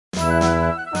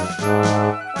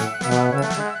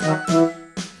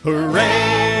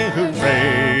Hooray,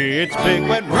 hooray, it's Big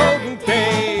Wet Rodent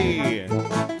Day.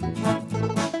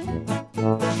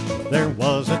 There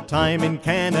was a time in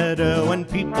Canada when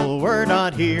people were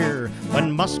not here,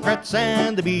 when muskrats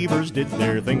and the beavers did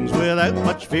their things without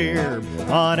much fear.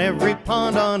 On every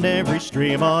pond, on every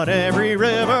stream, on every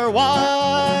river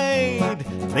wide,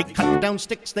 they cut down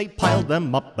sticks, they piled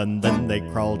them up, and then they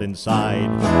crawled inside.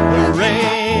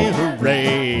 Hooray,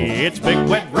 hooray, it's Big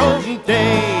Wet Rodent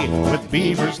Day. With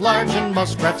beavers large and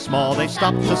muskrats small, they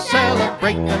stop to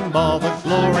celebrate them all. The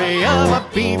glory of a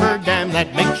beaver dam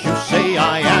that makes you say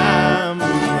I am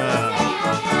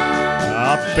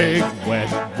a big wet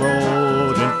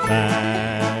rodent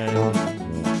fan.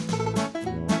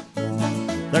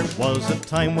 There was a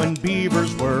time when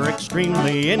beavers were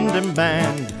extremely in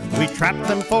demand. We trapped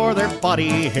them for their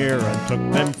body hair and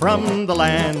took them from the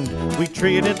land. We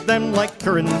treated them like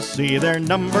currency, their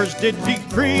numbers did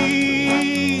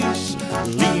decrease,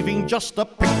 leaving just a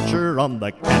picture on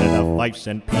the Canada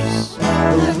 5-cent piece.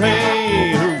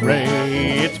 Hooray, hooray,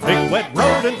 it's Big Wet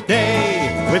Rodent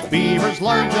Day. With beavers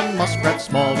large and muskrats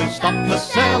small, we stop to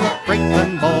celebrate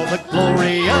them all. The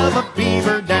glory of a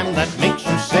beaver dam that makes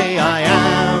you say I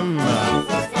am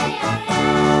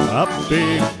a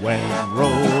big wet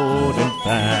rodent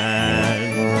fan.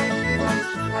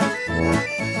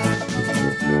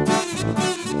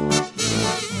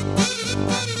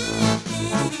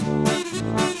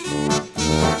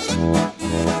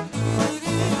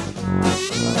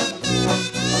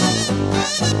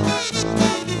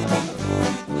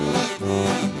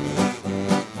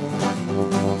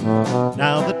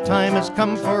 Now the time has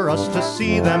come for us to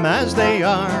see them as they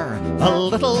are, a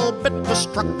little bit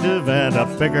destructive and a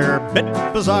bigger bit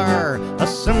bizarre, a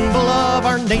symbol of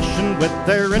our nation with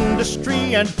their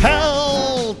industry and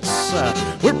pelts.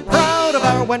 We're proud of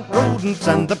our wet rodents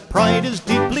and the pride is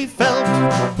deeply felt.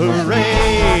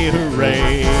 Hooray,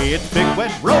 hooray, it's Big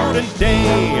Wet Rodent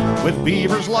Day. With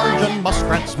beavers large and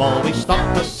muskrats small, we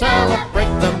stop to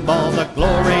celebrate them all. The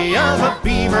glory of a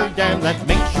beaver dam that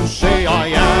makes you say I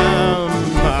am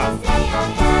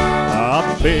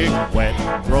a big wet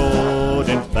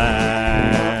rodent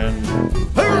fan.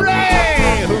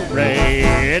 Hooray, hooray,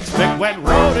 it's Big Wet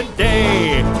Rodent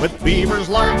Day. With beavers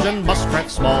large and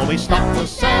muskrats small, we stop to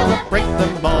celebrate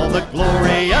them all. The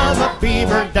glory of a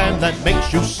beaver dam that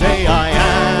makes you say I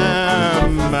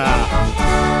am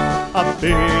a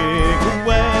big